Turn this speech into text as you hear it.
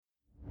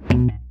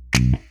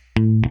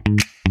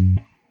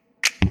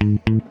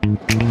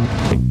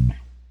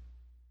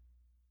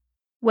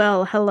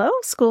Well, hello,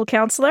 school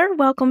counselor.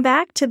 Welcome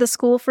back to the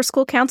School for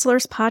School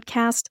Counselors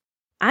podcast.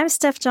 I'm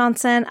Steph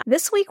Johnson.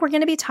 This week, we're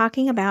going to be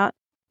talking about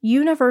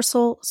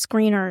universal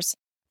screeners.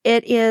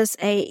 It is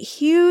a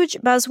huge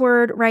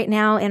buzzword right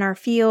now in our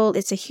field.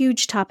 It's a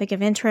huge topic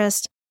of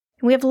interest.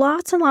 We have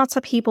lots and lots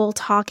of people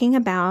talking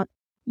about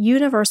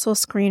universal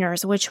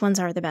screeners. Which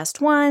ones are the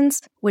best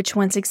ones? Which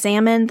ones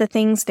examine the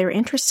things they're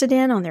interested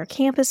in on their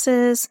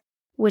campuses?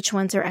 Which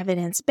ones are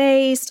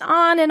evidence-based?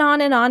 On and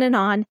on and on and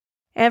on.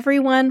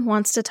 Everyone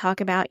wants to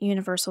talk about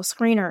universal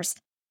screeners,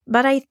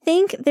 but I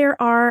think there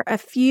are a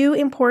few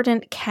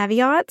important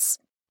caveats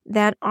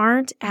that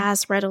aren't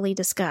as readily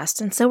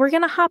discussed. And so we're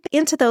going to hop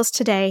into those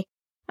today.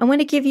 I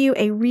want to give you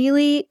a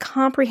really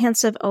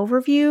comprehensive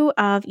overview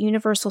of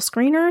universal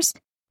screeners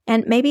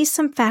and maybe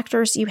some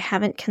factors you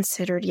haven't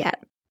considered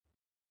yet.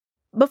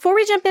 Before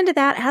we jump into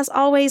that, as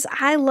always,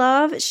 I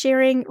love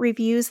sharing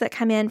reviews that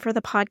come in for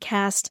the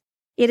podcast.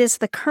 It is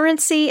the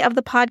currency of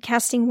the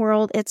podcasting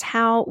world. It's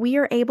how we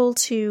are able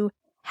to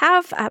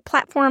have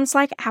platforms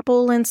like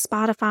Apple and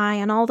Spotify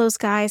and all those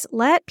guys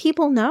let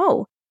people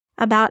know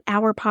about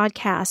our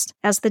podcast.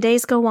 As the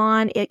days go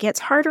on, it gets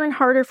harder and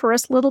harder for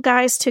us little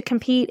guys to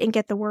compete and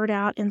get the word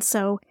out. And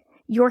so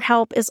your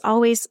help is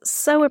always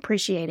so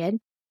appreciated.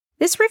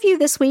 This review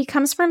this week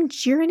comes from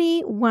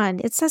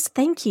Journey1. It says,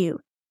 "Thank you.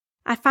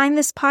 I find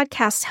this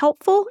podcast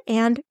helpful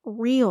and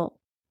real.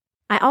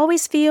 I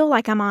always feel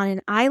like I'm on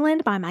an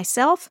island by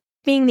myself,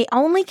 being the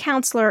only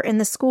counselor in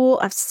the school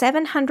of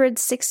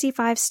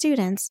 765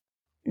 students,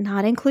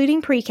 not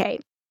including pre-K.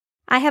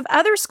 I have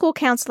other school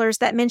counselors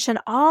that mention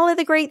all of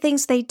the great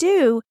things they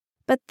do,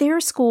 but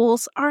their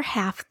schools are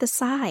half the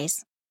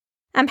size.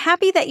 I'm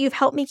happy that you've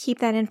helped me keep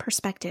that in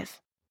perspective.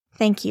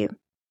 Thank you."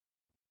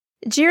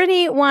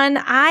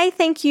 Journey1, I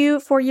thank you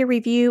for your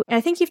review.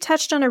 I think you've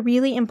touched on a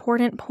really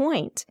important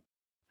point.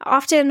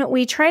 Often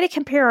we try to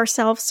compare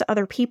ourselves to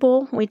other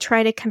people. We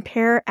try to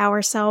compare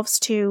ourselves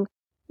to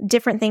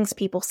different things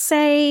people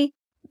say,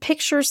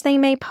 pictures they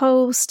may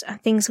post,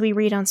 things we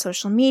read on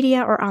social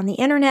media or on the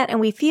internet, and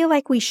we feel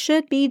like we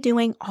should be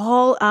doing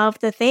all of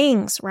the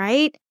things,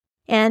 right?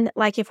 And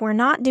like if we're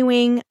not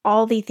doing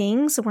all the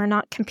things, we're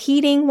not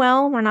competing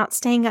well, we're not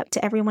staying up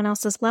to everyone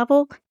else's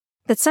level,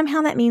 that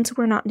somehow that means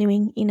we're not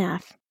doing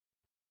enough.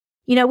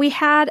 You know, we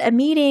had a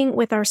meeting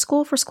with our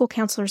School for School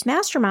Counselors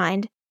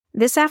Mastermind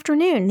this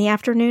afternoon, the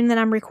afternoon that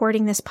I'm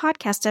recording this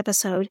podcast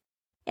episode.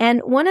 And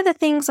one of the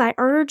things I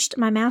urged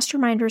my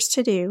masterminders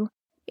to do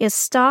is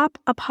stop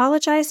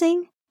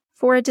apologizing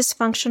for a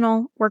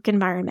dysfunctional work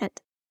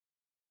environment,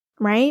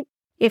 right?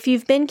 If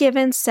you've been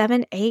given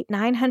 700, 800,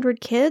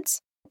 900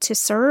 kids to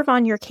serve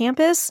on your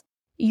campus,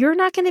 you're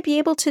not going to be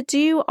able to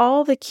do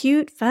all the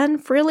cute, fun,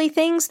 frilly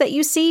things that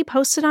you see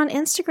posted on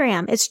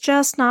Instagram. It's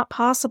just not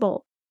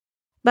possible.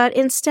 But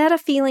instead of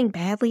feeling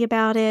badly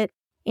about it,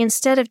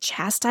 instead of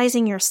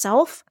chastising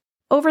yourself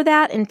over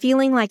that and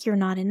feeling like you're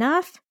not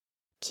enough,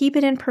 keep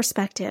it in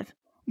perspective.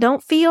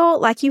 Don't feel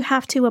like you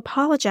have to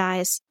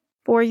apologize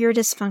for your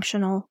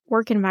dysfunctional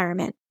work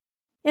environment.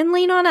 And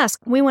lean on us.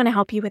 We want to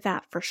help you with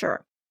that for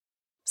sure.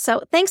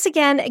 So thanks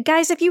again.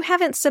 Guys, if you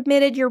haven't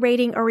submitted your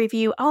rating or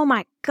review, oh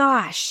my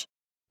gosh,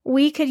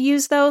 we could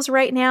use those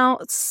right now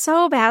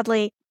so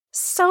badly,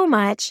 so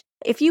much.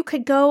 If you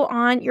could go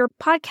on your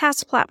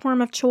podcast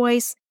platform of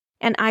choice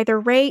and either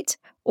rate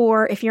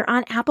or if you're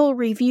on Apple,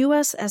 review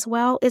us as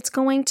well. It's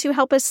going to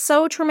help us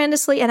so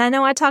tremendously. And I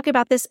know I talk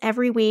about this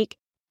every week,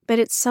 but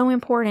it's so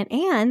important.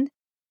 And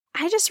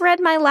I just read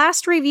my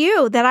last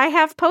review that I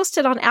have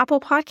posted on Apple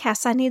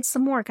Podcasts. I need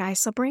some more, guys,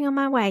 so bring them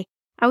my way.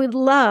 I would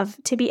love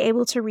to be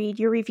able to read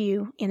your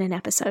review in an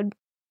episode.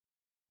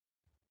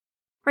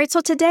 All right,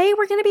 so today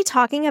we're going to be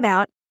talking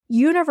about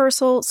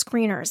universal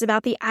screeners,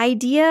 about the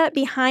idea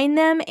behind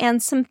them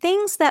and some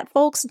things that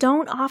folks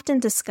don't often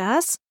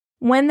discuss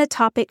when the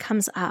topic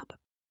comes up.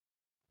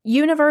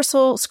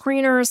 Universal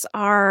screeners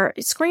are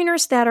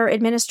screeners that are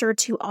administered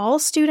to all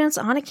students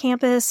on a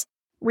campus,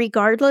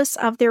 regardless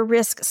of their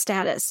risk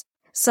status.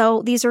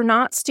 So these are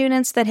not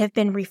students that have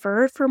been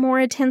referred for more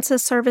intensive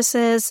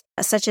services,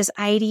 such as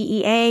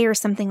IDEA or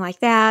something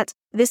like that.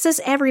 This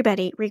is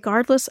everybody,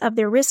 regardless of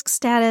their risk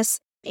status.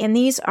 And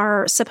these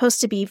are supposed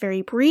to be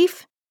very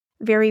brief,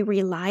 very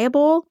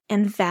reliable,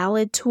 and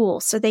valid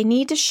tools. So they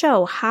need to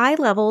show high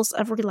levels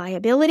of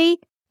reliability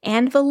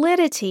and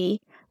validity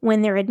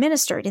when they're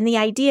administered. And the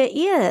idea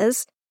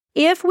is,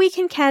 if we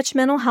can catch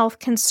mental health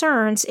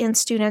concerns in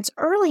students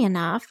early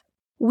enough,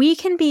 we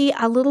can be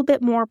a little bit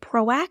more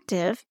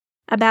proactive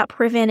about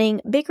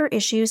preventing bigger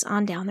issues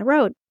on down the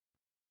road.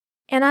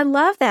 And I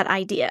love that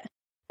idea,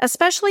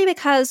 especially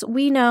because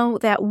we know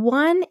that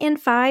 1 in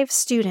 5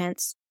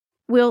 students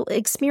will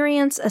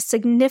experience a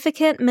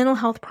significant mental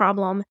health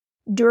problem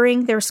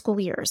during their school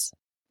years.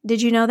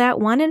 Did you know that?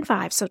 1 in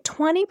 5. So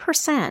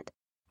 20%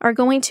 are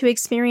going to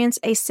experience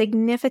a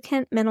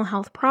significant mental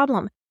health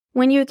problem.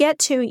 When you get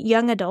to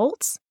young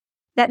adults,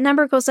 that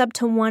number goes up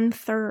to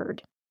 1/3.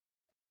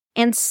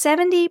 And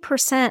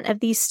 70% of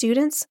these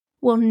students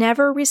will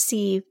never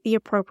receive the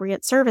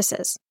appropriate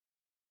services.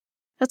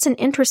 That's an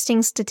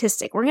interesting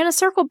statistic. We're going to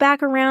circle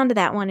back around to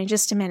that one in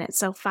just a minute,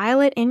 so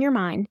file it in your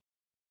mind.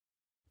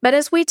 But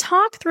as we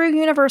talk through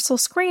universal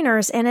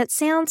screeners, and it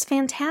sounds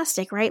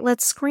fantastic, right?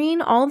 Let's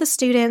screen all the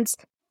students.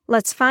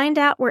 Let's find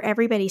out where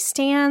everybody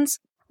stands.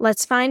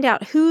 Let's find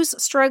out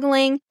who's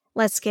struggling.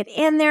 Let's get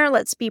in there.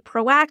 Let's be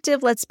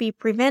proactive. Let's be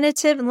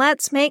preventative. And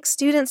let's make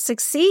students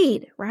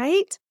succeed,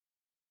 right?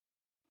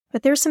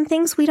 But there's some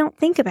things we don't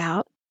think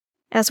about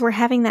as we're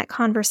having that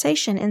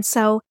conversation. And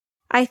so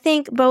I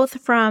think both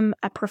from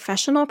a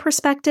professional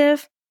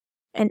perspective,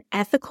 an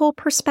ethical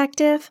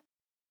perspective,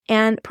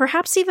 and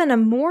perhaps even a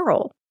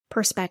moral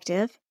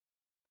perspective,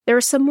 there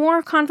are some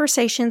more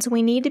conversations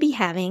we need to be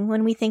having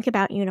when we think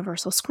about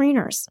universal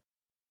screeners.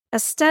 A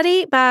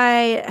study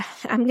by,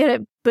 I'm going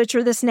to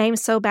butcher this name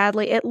so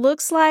badly, it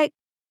looks like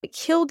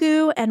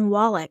Kilgoo and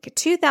Wallach,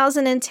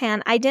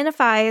 2010,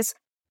 identifies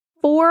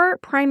 4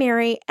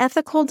 primary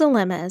ethical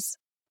dilemmas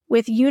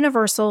with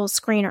universal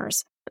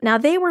screeners. Now,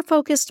 they were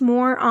focused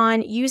more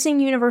on using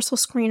universal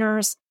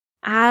screeners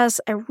as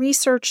a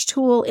research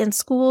tool in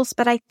schools,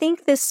 but I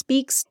think this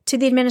speaks to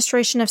the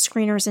administration of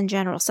screeners in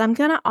general. So I'm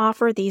going to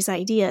offer these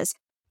ideas.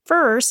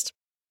 First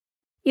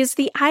is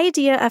the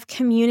idea of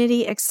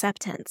community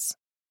acceptance.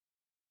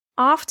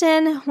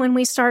 Often, when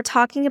we start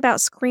talking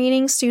about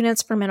screening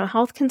students for mental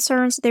health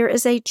concerns, there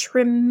is a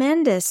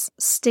tremendous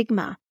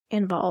stigma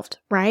involved,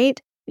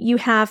 right? You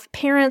have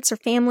parents or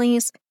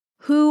families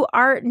who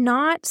are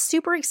not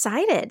super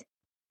excited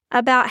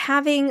about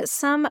having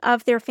some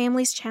of their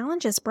family's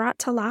challenges brought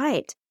to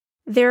light.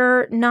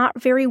 They're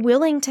not very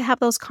willing to have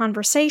those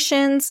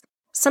conversations.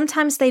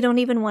 Sometimes they don't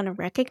even want to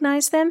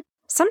recognize them.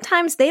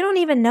 Sometimes they don't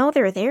even know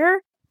they're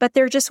there, but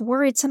they're just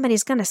worried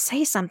somebody's going to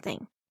say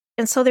something.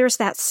 And so there's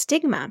that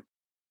stigma.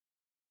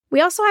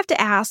 We also have to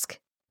ask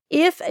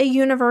if a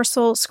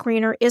universal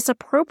screener is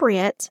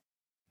appropriate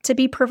to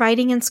be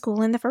providing in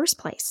school in the first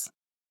place.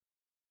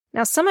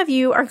 Now, some of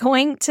you are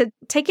going to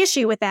take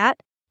issue with that,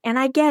 and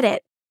I get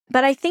it.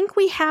 But I think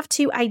we have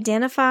to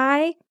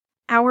identify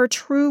our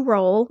true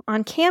role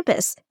on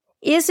campus.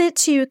 Is it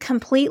to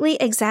completely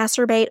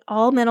exacerbate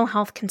all mental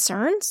health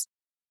concerns?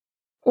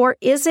 Or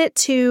is it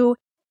to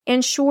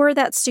ensure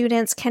that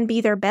students can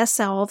be their best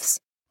selves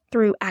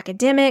through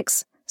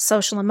academics,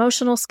 social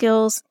emotional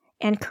skills,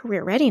 and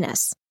career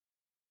readiness?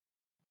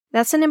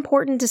 That's an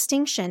important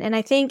distinction. And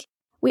I think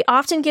we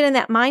often get in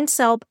that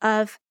mindset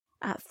of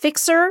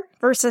fixer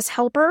versus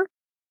helper.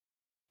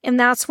 And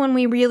that's when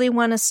we really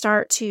want to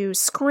start to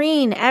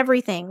screen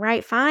everything,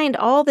 right? Find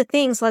all the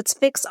things. Let's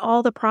fix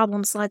all the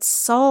problems. Let's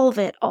solve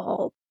it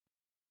all.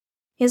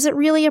 Is it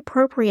really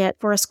appropriate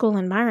for a school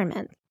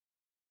environment?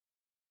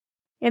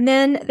 And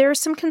then there are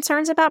some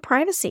concerns about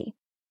privacy.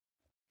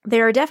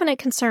 There are definite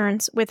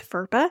concerns with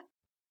FERPA.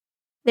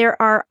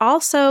 There are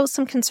also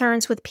some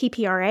concerns with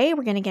PPRA.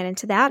 We're going to get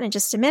into that in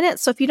just a minute.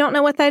 So if you don't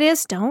know what that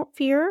is, don't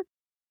fear.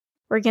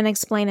 We're going to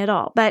explain it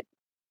all. But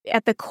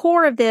at the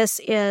core of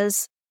this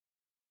is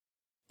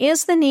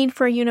the need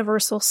for a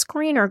universal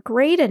screener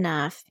great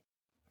enough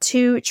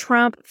to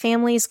trump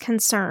families'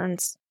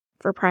 concerns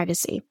for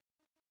privacy?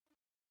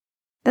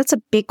 That's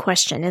a big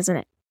question, isn't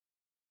it?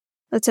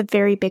 That's a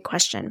very big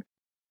question.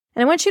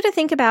 And I want you to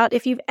think about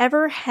if you've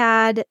ever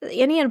had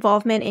any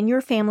involvement in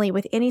your family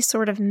with any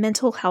sort of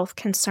mental health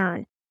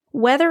concern,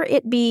 whether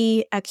it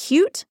be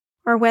acute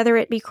or whether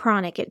it be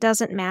chronic, it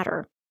doesn't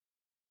matter.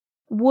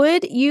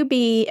 Would you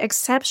be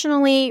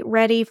exceptionally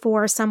ready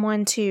for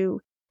someone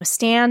to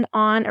stand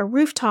on a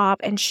rooftop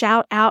and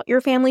shout out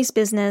your family's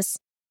business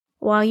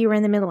while you were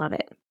in the middle of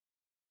it?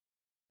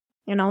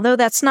 And although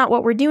that's not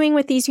what we're doing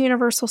with these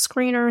universal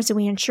screeners,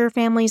 we ensure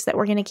families that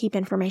we're going to keep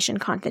information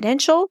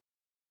confidential.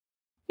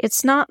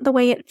 It's not the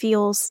way it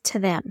feels to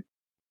them.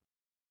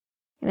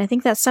 And I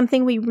think that's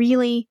something we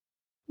really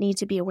need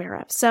to be aware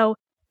of. So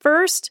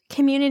first,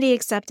 community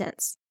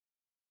acceptance.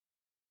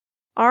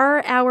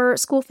 Are our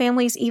school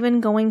families even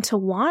going to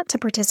want to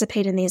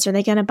participate in these? Are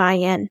they going to buy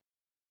in?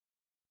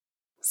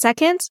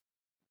 Second,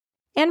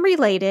 and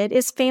related,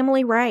 is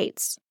family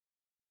rights.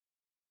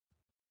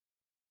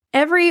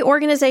 Every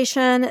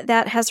organization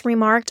that has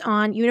remarked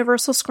on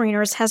universal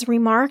screeners has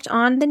remarked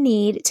on the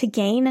need to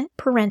gain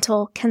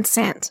parental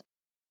consent.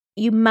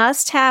 You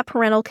must have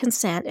parental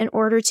consent in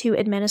order to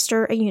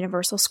administer a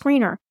universal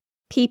screener.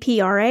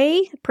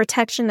 PPRA,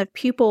 Protection of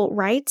Pupil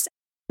Rights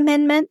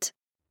Amendment,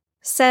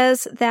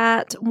 says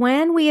that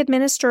when we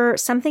administer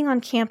something on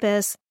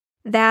campus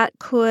that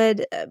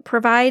could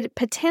provide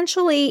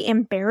potentially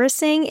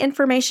embarrassing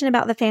information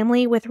about the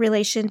family with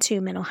relation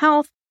to mental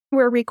health,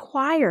 we're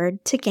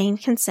required to gain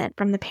consent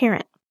from the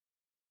parent.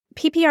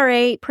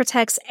 PPRA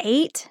protects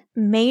 8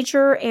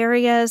 major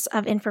areas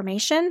of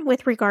information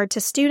with regard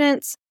to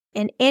students,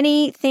 and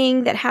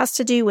anything that has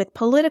to do with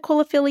political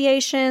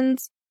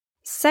affiliations,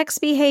 sex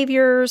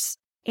behaviors,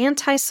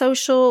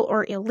 antisocial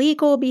or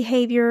illegal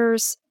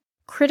behaviors,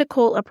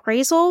 critical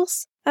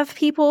appraisals of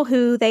people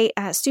who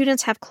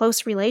students have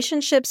close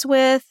relationships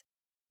with,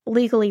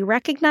 legally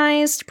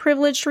recognized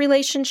privileged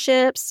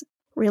relationships,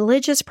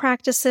 religious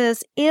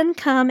practices,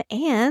 income,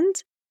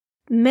 and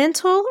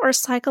mental or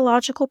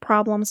psychological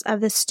problems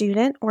of the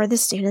student or the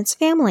student's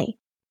family.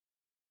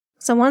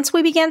 So once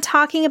we begin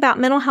talking about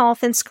mental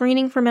health and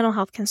screening for mental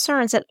health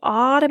concerns, it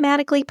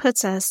automatically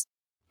puts us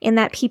in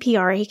that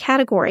PPRA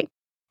category.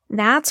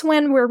 That's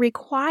when we're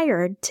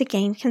required to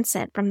gain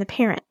consent from the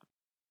parent.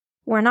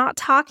 We're not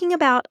talking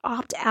about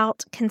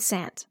opt-out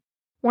consent.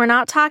 We're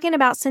not talking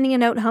about sending a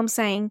note home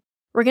saying,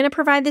 we're going to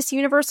provide this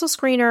universal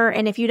screener,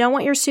 and if you don't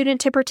want your student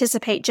to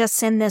participate, just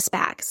send this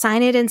back.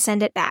 Sign it and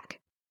send it back.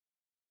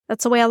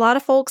 That's the way a lot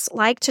of folks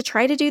like to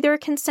try to do their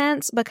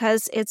consents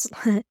because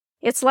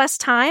it's less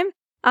time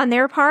on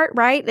their part,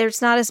 right?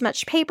 There's not as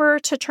much paper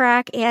to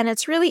track, and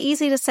it's really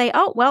easy to say,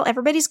 oh, well,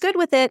 everybody's good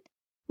with it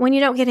when you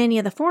don't get any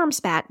of the forms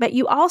back, but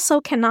you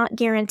also cannot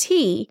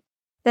guarantee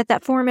that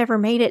that form ever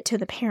made it to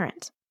the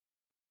parent.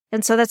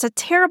 And so that's a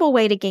terrible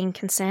way to gain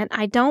consent.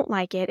 I don't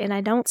like it, and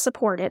I don't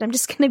support it. I'm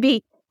just going to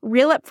be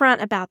real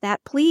upfront about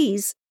that.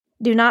 Please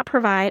do not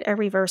provide a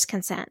reverse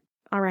consent.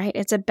 All right?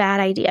 It's a bad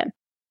idea.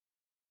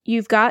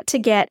 You've got to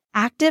get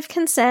active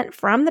consent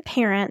from the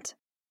parent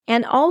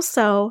and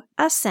also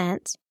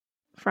assent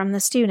from the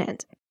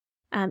student.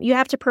 You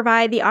have to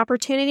provide the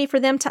opportunity for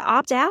them to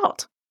opt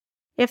out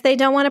if they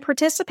don't want to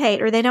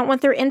participate or they don't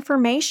want their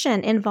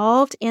information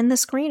involved in the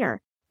screener.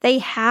 They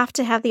have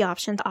to have the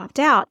option to opt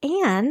out,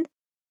 and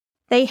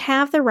they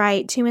have the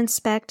right to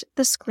inspect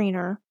the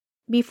screener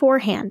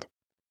beforehand.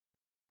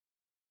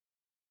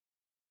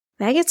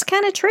 That gets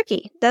kind of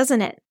tricky,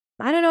 doesn't it?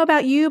 I don't know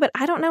about you, but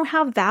I don't know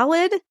how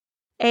valid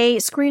a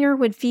screener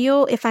would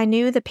feel if I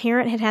knew the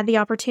parent had had the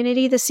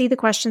opportunity to see the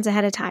questions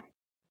ahead of time.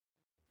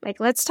 Like,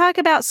 let's talk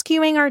about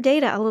skewing our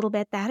data a little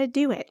bit. That'd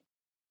do it,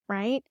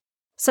 right?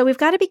 So we've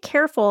got to be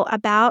careful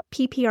about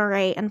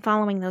PPRA and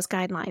following those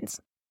guidelines.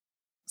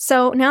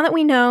 So now that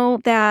we know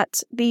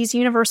that these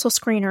universal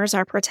screeners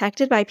are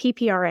protected by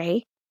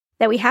PPRA,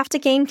 that we have to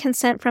gain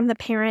consent from the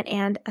parent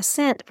and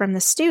assent from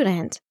the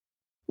student,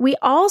 we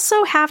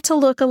also have to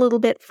look a little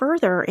bit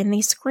further in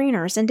these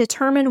screeners and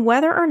determine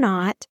whether or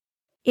not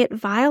it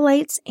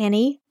violates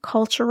any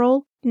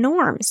cultural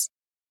norms.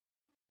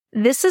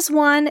 This is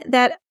one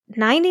that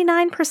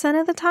 99%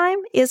 of the time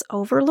is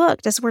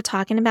overlooked as we're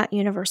talking about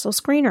universal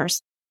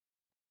screeners.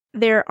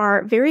 There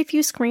are very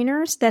few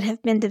screeners that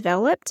have been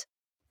developed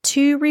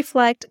to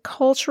reflect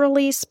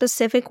culturally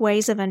specific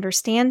ways of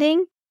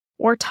understanding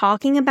or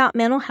talking about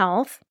mental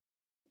health,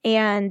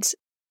 and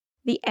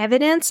the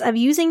evidence of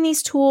using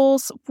these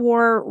tools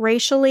for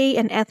racially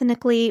and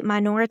ethnically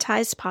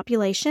minoritized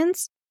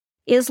populations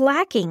is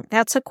lacking.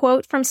 That's a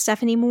quote from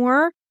Stephanie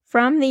Moore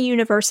from the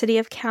University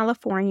of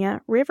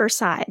California,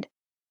 Riverside.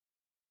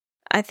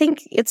 I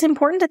think it's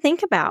important to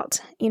think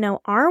about,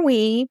 are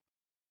we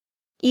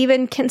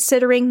even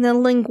considering the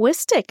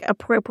linguistic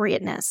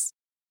appropriateness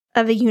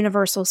of a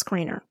universal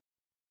screener?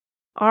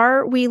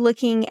 Are we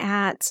looking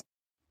at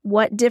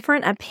what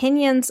different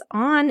opinions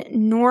on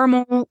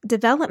normal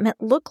development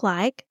look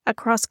like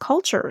across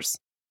cultures?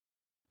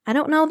 I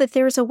don't know that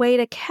there's a way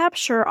to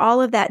capture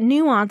all of that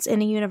nuance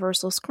in a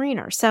universal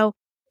screener. So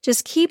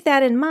just keep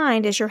that in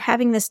mind as you're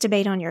having this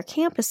debate on your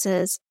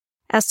campuses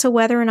as to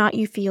whether or not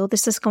you feel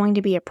this is going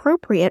to be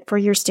appropriate for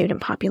your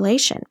student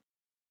population.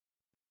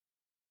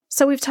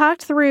 So we've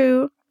talked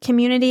through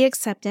community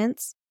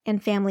acceptance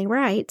and family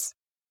rights.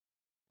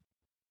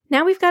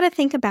 Now we've got to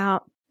think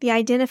about the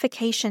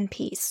identification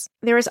piece.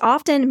 There is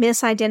often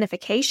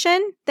misidentification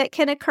that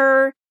can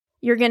occur.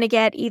 You're going to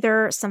get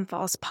either some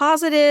false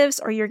positives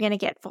or you're going to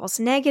get false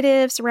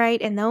negatives,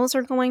 right? And those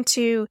are going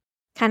to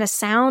kind of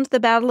sound the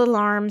battle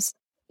alarms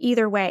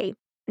either way.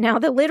 Now,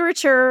 the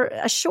literature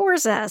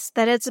assures us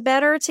that it's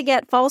better to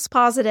get false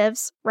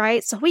positives,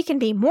 right? So we can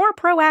be more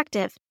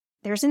proactive.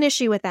 There's an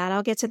issue with that.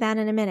 I'll get to that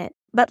in a minute.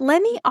 But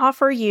let me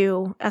offer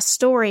you a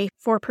story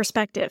for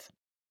perspective.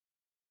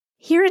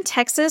 Here in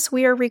Texas,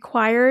 we are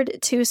required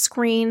to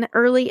screen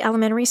early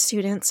elementary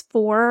students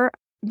for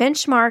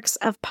benchmarks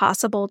of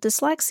possible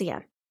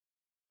dyslexia.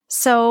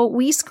 So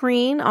we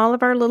screen all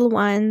of our little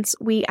ones.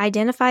 We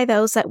identify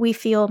those that we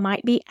feel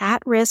might be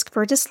at risk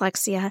for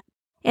dyslexia,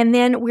 and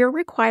then we're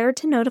required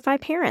to notify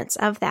parents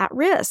of that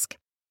risk.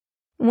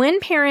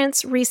 When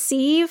parents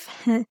receive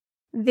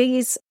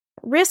these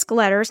risk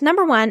letters,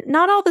 number one,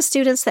 not all the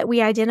students that we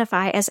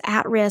identify as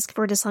at risk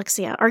for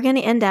dyslexia are going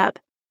to end up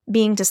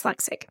being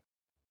dyslexic.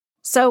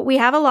 So we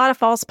have a lot of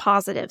false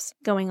positives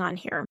going on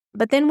here.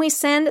 But then we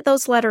send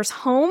those letters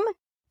home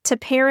to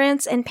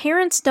parents, and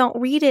parents don't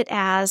read it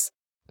as,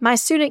 my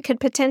student could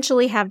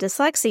potentially have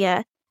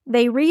dyslexia.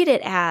 They read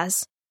it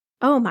as,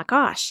 oh my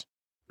gosh,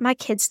 my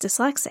kid's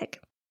dyslexic.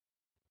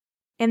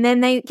 And then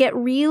they get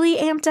really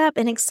amped up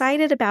and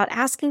excited about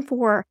asking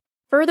for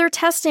further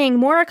testing,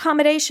 more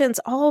accommodations,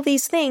 all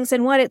these things.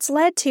 And what it's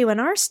led to in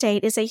our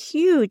state is a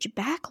huge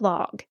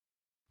backlog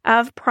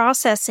of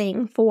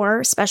processing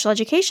for special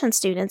education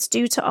students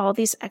due to all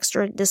these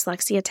extra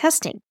dyslexia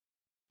testing.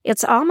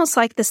 It's almost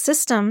like the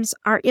systems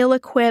are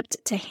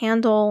ill-equipped to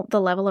handle the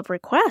level of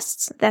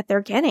requests that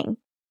they're getting.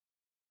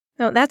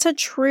 So that's a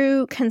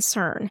true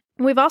concern.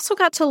 We've also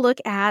got to look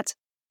at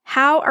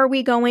How are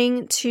we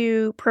going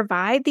to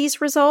provide these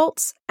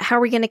results? How are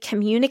we going to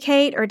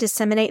communicate or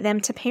disseminate them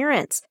to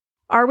parents?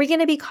 Are we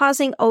going to be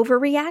causing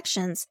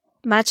overreactions?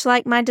 Much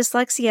like my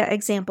dyslexia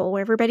example,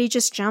 where everybody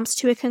just jumps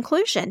to a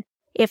conclusion.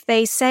 If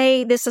they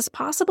say this is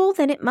possible,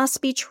 then it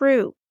must be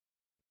true.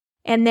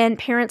 And then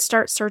parents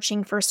start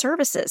searching for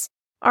services.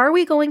 Are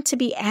we going to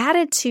be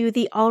added to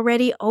the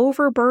already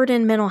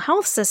overburdened mental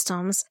health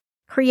systems,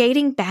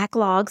 creating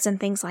backlogs and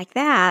things like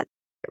that?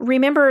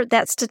 Remember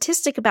that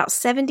statistic about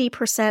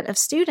 70% of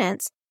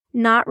students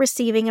not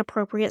receiving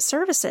appropriate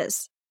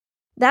services.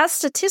 That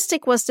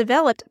statistic was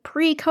developed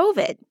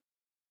pre-COVID.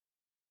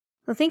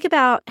 So think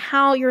about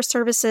how your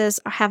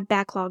services have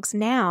backlogs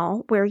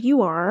now, where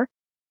you are.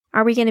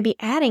 Are we going to be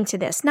adding to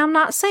this? Now, I'm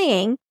not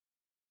saying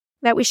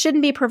that we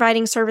shouldn't be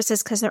providing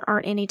services because there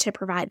aren't any to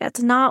provide.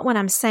 That's not what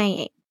I'm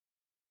saying.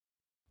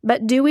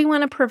 But do we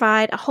want to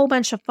provide a whole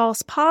bunch of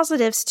false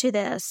positives to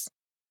this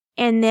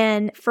and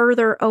then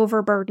further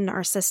overburden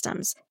our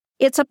systems?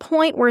 It's a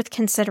point worth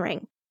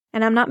considering.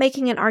 And I'm not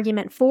making an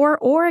argument for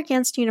or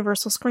against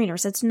universal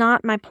screeners. It's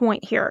not my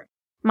point here.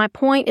 My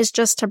point is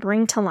just to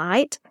bring to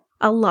light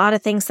a lot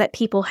of things that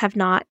people have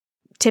not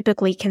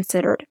typically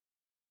considered.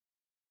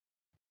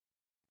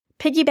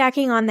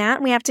 Piggybacking on that,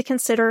 we have to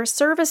consider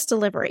service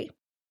delivery.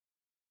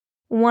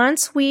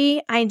 Once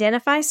we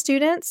identify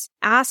students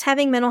as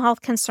having mental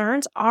health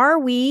concerns, are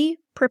we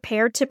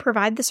prepared to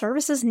provide the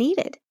services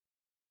needed?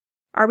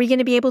 Are we going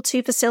to be able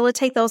to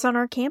facilitate those on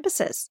our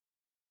campuses?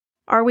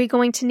 Are we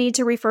going to need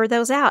to refer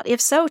those out? If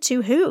so,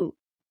 to who?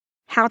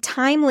 How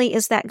timely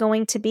is that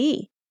going to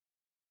be?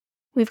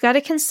 We've got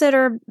to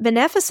consider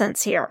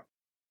beneficence here,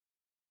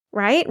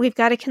 right? We've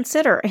got to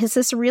consider, is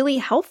this really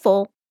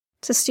helpful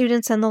to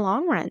students in the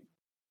long run?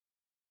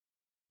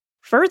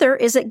 Further,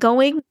 is it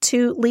going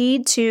to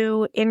lead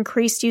to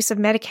increased use of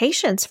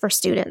medications for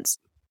students?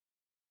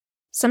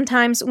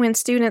 Sometimes when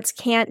students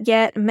can't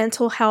get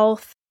mental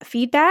health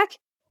feedback,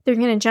 they're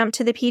going to jump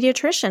to the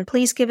pediatrician.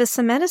 Please give us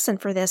some medicine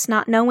for this,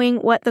 not knowing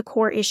what the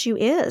core issue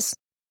is.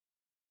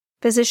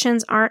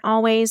 Physicians aren't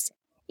always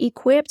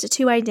equipped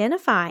to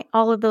identify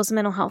all of those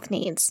mental health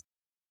needs.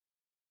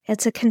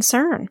 It's a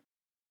concern.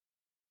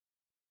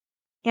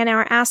 And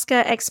our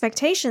ASCA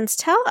expectations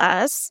tell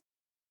us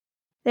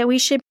that we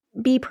should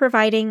be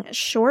providing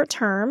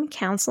short-term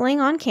counseling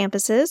on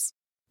campuses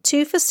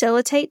to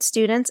facilitate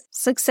students'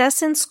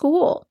 success in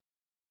school.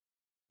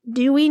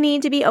 Do we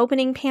need to be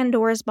opening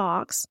Pandora's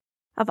box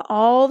of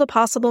all the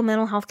possible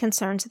mental health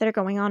concerns that are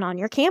going on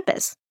your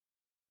campus?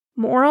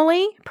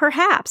 Morally,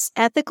 perhaps.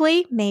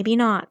 Ethically, maybe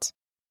not.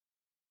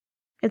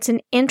 It's an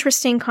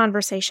interesting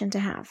conversation to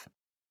have.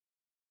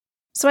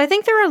 So I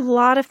think there are a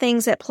lot of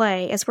things at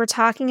play as we're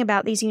talking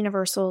about these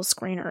universal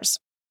screeners.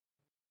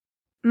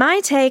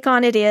 My take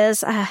on it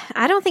is,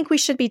 I don't think we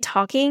should be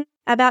talking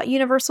about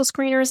universal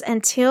screeners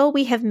until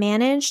we have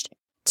managed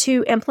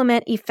to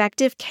implement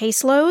effective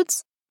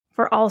caseloads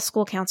for all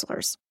school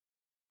counselors.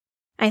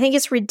 I think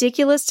it's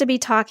ridiculous to be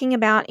talking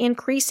about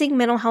increasing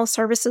mental health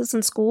services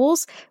in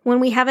schools when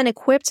we haven't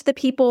equipped the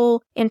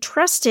people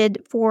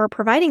entrusted for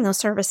providing those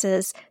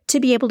services to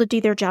be able to do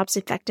their jobs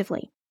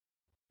effectively.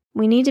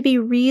 We need to be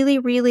really,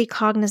 really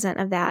cognizant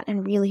of that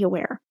and really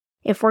aware.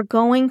 If we're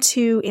going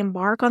to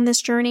embark on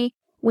this journey,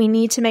 we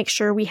need to make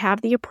sure we have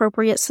the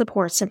appropriate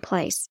supports in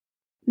place.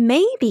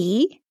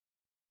 Maybe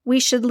we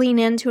should lean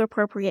into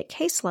appropriate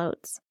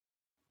caseloads.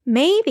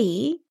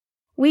 Maybe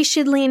we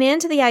should lean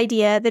into the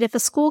idea that if a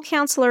school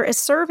counselor is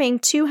serving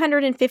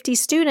 250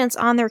 students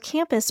on their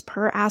campus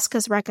per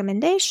ASCA's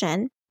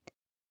recommendation,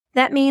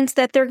 that means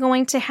that they're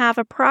going to have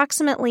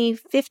approximately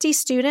 50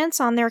 students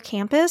on their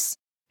campus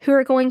who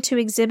are going to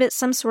exhibit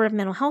some sort of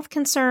mental health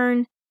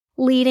concern,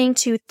 leading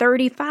to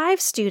 35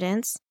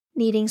 students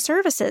needing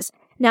services.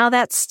 Now,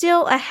 that's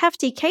still a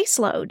hefty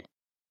caseload,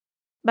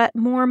 but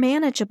more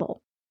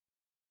manageable.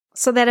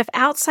 So that if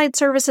outside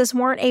services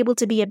weren't able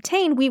to be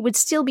obtained, we would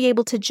still be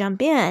able to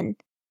jump in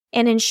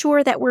and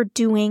ensure that we're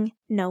doing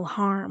no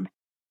harm.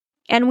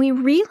 And we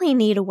really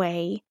need a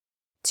way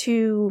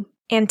to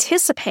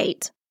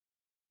anticipate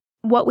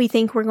what we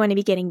think we're going to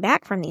be getting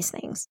back from these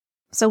things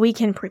so we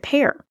can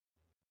prepare.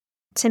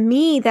 To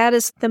me, that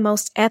is the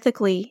most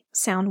ethically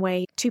sound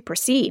way to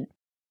proceed.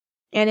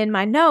 And in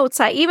my notes,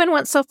 I even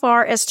went so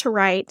far as to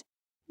write,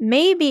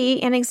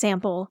 maybe an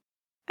example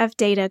of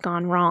data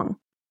gone wrong.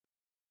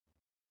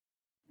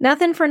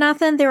 Nothing for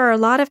nothing, there are a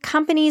lot of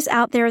companies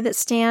out there that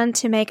stand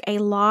to make a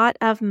lot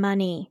of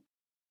money,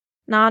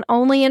 not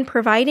only in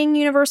providing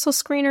universal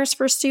screeners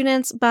for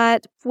students,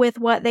 but with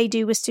what they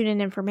do with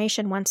student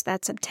information once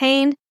that's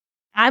obtained.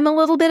 I'm a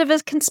little bit of a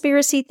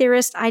conspiracy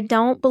theorist. I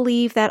don't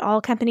believe that all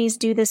companies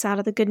do this out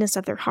of the goodness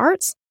of their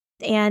hearts.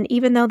 And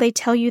even though they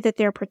tell you that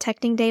they're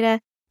protecting data,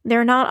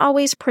 they're not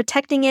always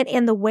protecting it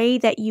in the way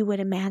that you would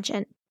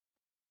imagine.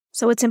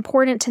 So it's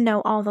important to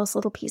know all those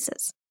little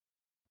pieces.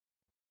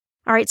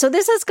 All right, so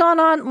this has gone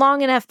on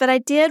long enough, but I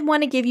did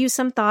want to give you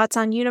some thoughts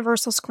on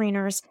universal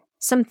screeners,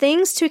 some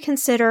things to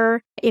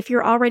consider if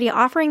you're already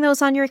offering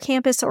those on your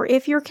campus or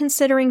if you're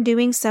considering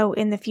doing so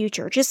in the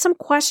future. Just some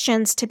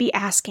questions to be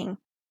asking.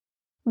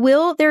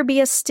 Will there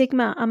be a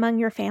stigma among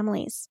your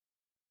families?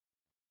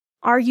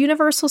 Are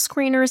universal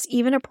screeners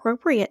even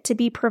appropriate to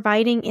be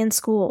providing in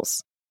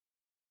schools?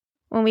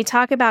 When we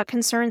talk about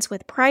concerns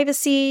with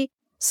privacy,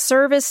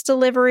 service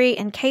delivery,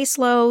 and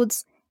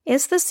caseloads,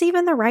 is this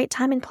even the right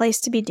time and place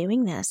to be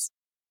doing this?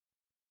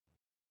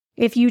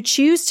 If you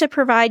choose to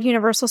provide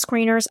universal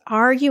screeners,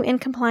 are you in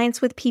compliance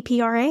with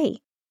PPRA?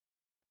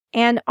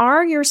 And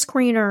are your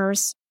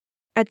screeners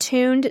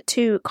attuned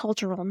to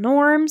cultural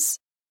norms,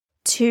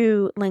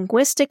 to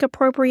linguistic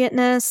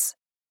appropriateness,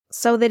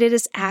 so that it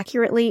is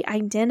accurately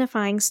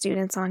identifying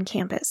students on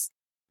campus?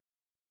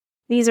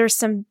 These are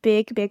some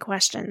big, big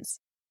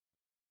questions.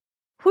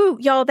 Whew,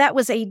 y'all, that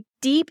was a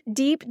deep,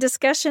 deep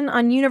discussion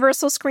on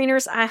universal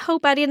screeners. I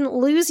hope I didn't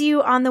lose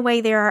you on the way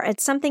there.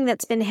 It's something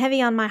that's been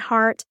heavy on my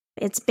heart.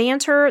 It's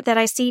banter that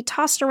I see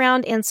tossed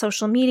around in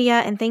social media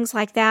and things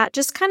like that,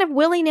 just kind of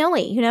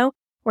willy-nilly,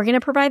 we're going to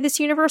provide this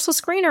universal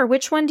screener.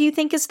 Which one do you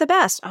think is the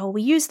best? Oh,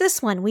 we use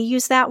this one. We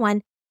use that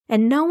one.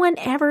 And no one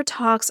ever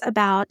talks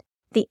about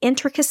the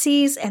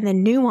intricacies and the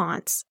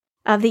nuance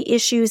of the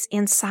issues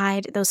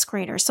inside those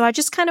screeners. So I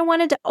just kind of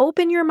wanted to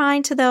open your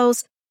mind to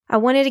those. I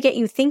wanted to get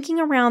you thinking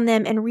around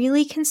them and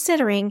really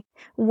considering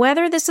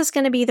whether this is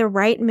going to be the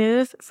right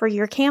move for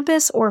your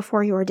campus or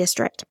for your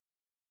district.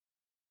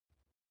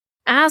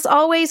 As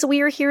always,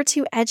 we are here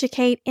to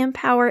educate,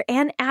 empower,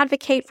 and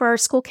advocate for our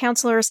school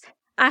counselors.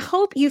 I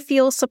hope you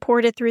feel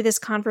supported through this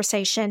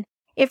conversation.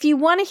 If you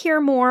want to hear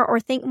more or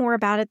think more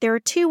about it, there are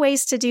 2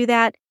 ways to do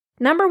that.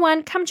 Number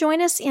 1, come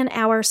join us in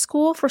our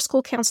School for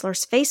School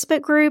Counselors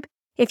Facebook group.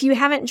 If you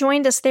haven't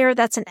joined us there,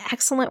 that's an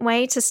excellent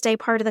way to stay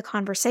part of the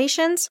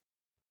conversations.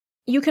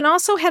 You can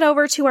also head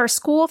over to our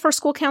School for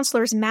School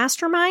Counselors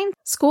Mastermind,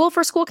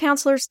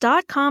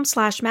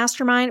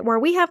 schoolforschoolcounselors.com/mastermind, where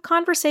we have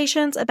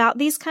conversations about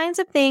these kinds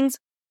of things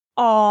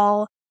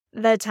all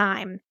the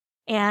time.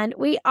 And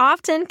we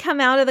often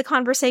come out of the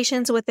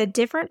conversations with a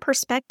different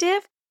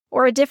perspective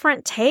or a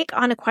different take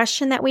on a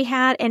question that we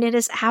had, and it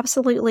is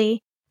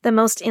absolutely the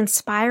most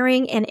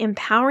inspiring and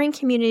empowering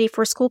community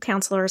for school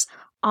counselors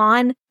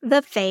on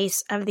the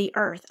face of the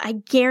earth. I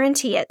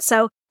guarantee it.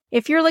 So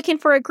if you're looking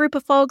for a group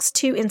of folks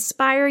to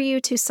inspire you,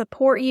 to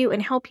support you,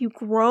 and help you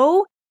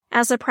grow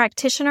as a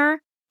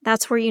practitioner,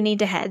 that's where you need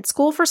to head.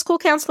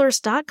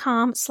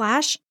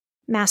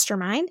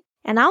 schoolforschoolcounselors.com/mastermind.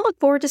 And I'll look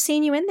forward to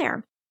seeing you in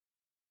there.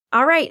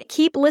 All right,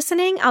 keep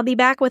listening. I'll be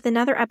back with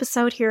another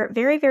episode here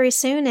very, very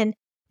soon. And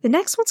the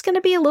next one's going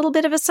to be a little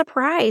bit of a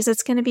surprise.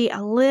 It's going to be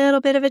a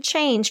little bit of a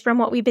change from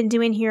what we've been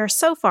doing here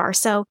so far.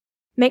 So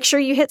make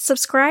sure you hit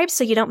subscribe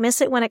so you don't miss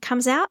it when it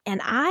comes out.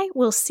 And I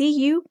will see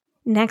you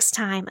next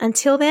time.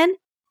 Until then,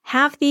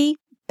 have the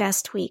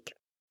best week.